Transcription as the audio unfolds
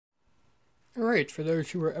Alright, for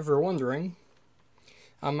those who were ever wondering,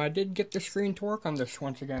 I did get the screen to work on this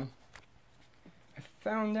once again. I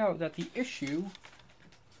found out that the issue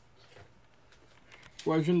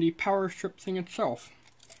was in the power strip thing itself.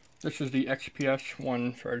 This is the XPS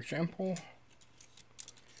one, for example.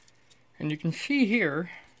 And you can see here,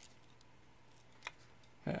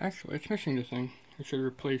 actually it's missing the thing. I should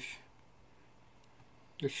replace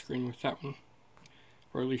this screen with that one.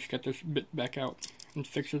 Or at least get this bit back out and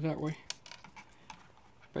fix it that way.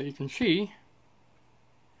 But you can see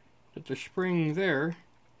that the spring there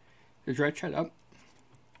is right side up.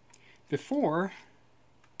 Before,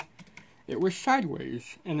 it was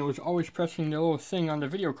sideways, and it was always pressing the little thing on the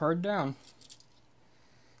video card down,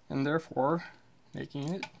 and therefore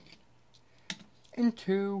making it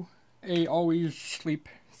into a always sleep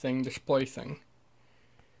thing, display thing.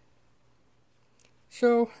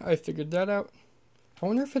 So I figured that out. I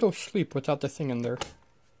wonder if it'll sleep without the thing in there.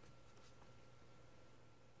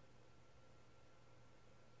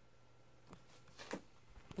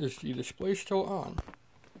 Is the display still on?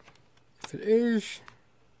 If it is,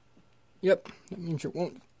 yep, that means it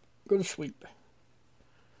won't go to sleep.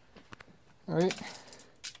 Alright,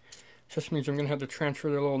 just means I'm going to have to transfer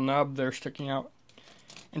the little knob there sticking out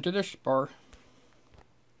into this bar.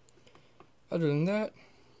 Other than that,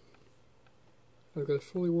 I've got a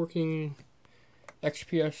fully working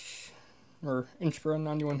XPS or Inspiron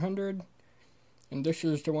 9100, and this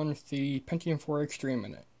is the one with the Pentium 4 Extreme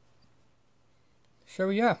in it. So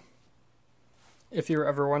yeah, if you're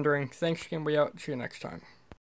ever wondering, thanks, Game Boy out, see you next time.